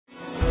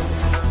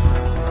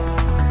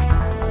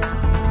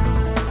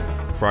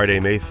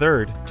Friday, May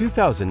 3,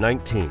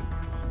 2019.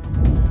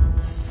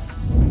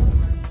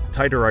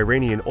 Tighter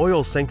Iranian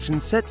oil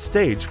sanctions set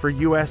stage for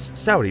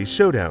U.S.-Saudi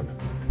showdown.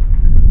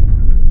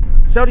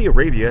 Saudi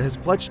Arabia has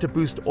pledged to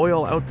boost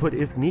oil output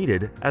if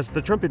needed as the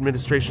Trump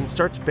administration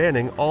starts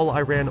banning all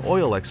Iran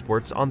oil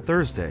exports on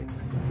Thursday.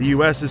 The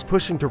U.S. is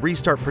pushing to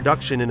restart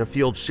production in a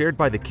field shared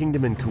by the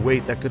Kingdom and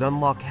Kuwait that could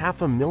unlock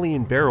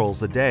 500,000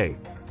 barrels a day.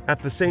 At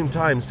the same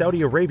time,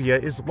 Saudi Arabia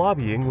is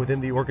lobbying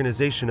within the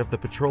Organization of the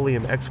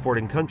Petroleum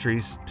Exporting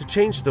Countries to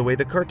change the way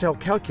the cartel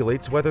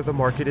calculates whether the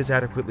market is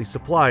adequately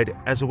supplied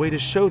as a way to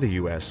show the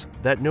U.S.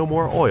 that no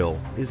more oil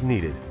is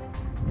needed.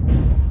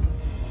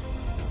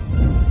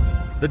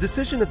 The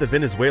decision of the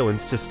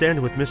Venezuelans to stand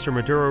with Mr.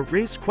 Maduro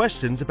raised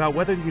questions about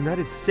whether the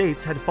United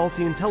States had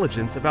faulty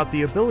intelligence about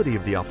the ability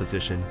of the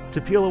opposition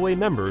to peel away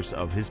members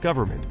of his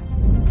government.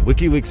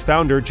 WikiLeaks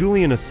founder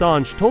Julian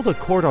Assange told a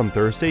court on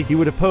Thursday he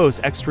would oppose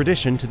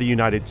extradition to the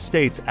United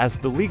States as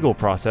the legal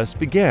process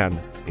began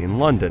in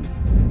London.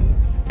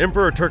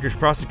 Emperor Turkish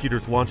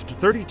prosecutors launched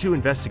 32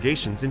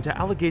 investigations into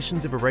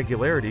allegations of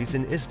irregularities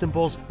in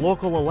Istanbul's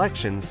local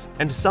elections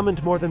and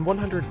summoned more than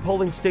 100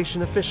 polling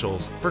station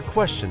officials for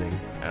questioning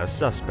as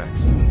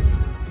suspects.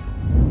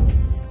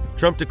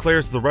 Trump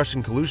declares the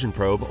Russian collusion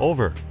probe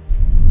over.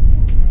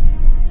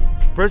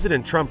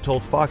 President Trump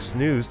told Fox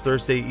News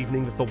Thursday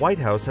evening that the White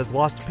House has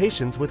lost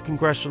patience with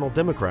congressional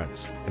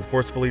Democrats and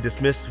forcefully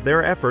dismissed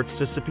their efforts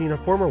to subpoena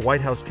former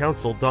White House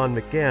counsel Don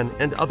McGahn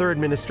and other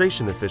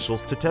administration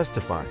officials to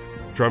testify.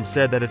 Trump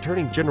said that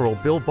Attorney General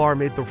Bill Barr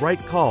made the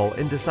right call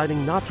in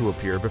deciding not to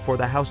appear before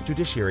the House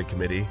Judiciary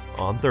Committee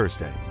on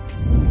Thursday.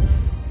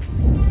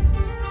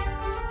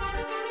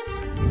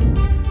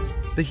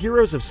 The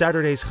heroes of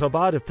Saturday's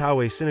Chabad of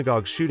Poway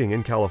synagogue shooting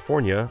in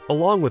California,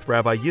 along with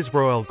Rabbi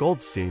Yisroel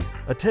Goldstein,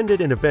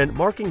 attended an event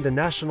marking the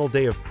National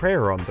Day of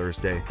Prayer on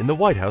Thursday in the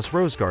White House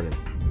Rose Garden.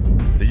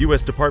 The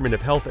U.S. Department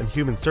of Health and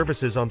Human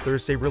Services on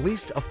Thursday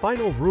released a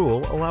final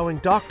rule allowing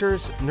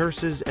doctors,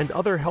 nurses, and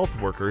other health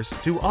workers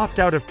to opt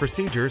out of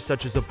procedures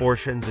such as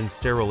abortions and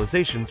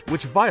sterilizations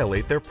which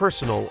violate their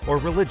personal or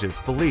religious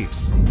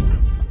beliefs.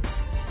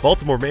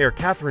 Baltimore Mayor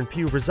Catherine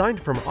Pugh resigned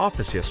from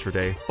office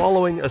yesterday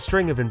following a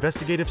string of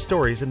investigative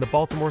stories in the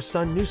Baltimore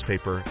Sun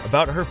newspaper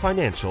about her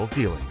financial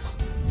dealings.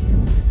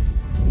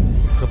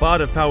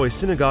 Chabad of Poway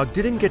Synagogue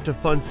didn't get to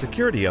fund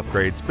security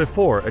upgrades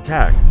before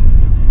attack.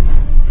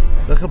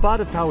 The Chabad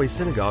of Poway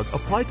Synagogue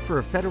applied for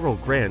a federal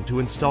grant to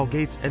install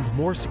gates and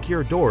more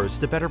secure doors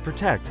to better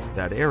protect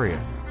that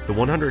area. The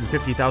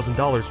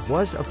 $150,000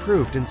 was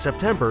approved in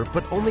September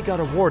but only got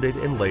awarded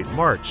in late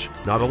March,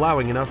 not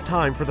allowing enough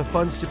time for the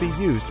funds to be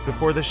used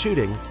before the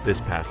shooting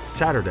this past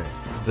Saturday.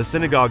 The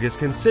synagogue is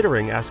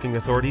considering asking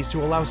authorities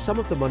to allow some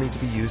of the money to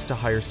be used to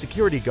hire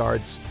security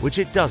guards, which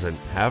it doesn't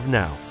have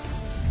now.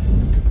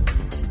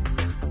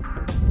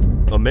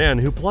 A man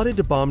who plotted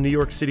to bomb New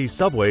York City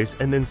subways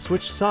and then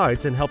switched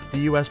sides and helped the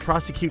U.S.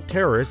 prosecute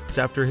terrorists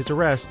after his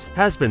arrest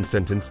has been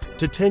sentenced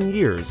to 10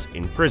 years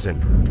in prison.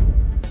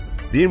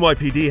 The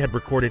NYPD had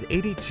recorded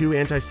 82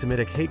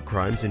 anti-Semitic hate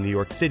crimes in New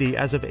York City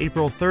as of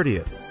April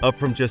 30th, up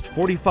from just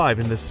 45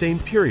 in the same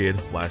period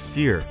last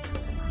year.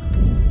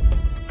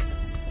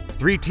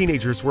 3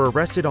 teenagers were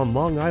arrested on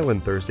Long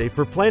Island Thursday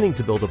for planning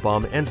to build a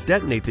bomb and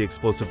detonate the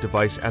explosive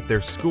device at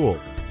their school.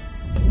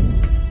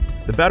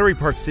 The Battery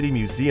Park City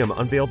Museum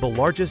unveiled the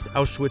largest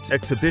Auschwitz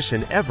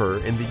exhibition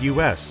ever in the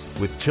U.S.,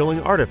 with chilling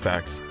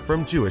artifacts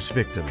from Jewish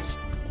victims.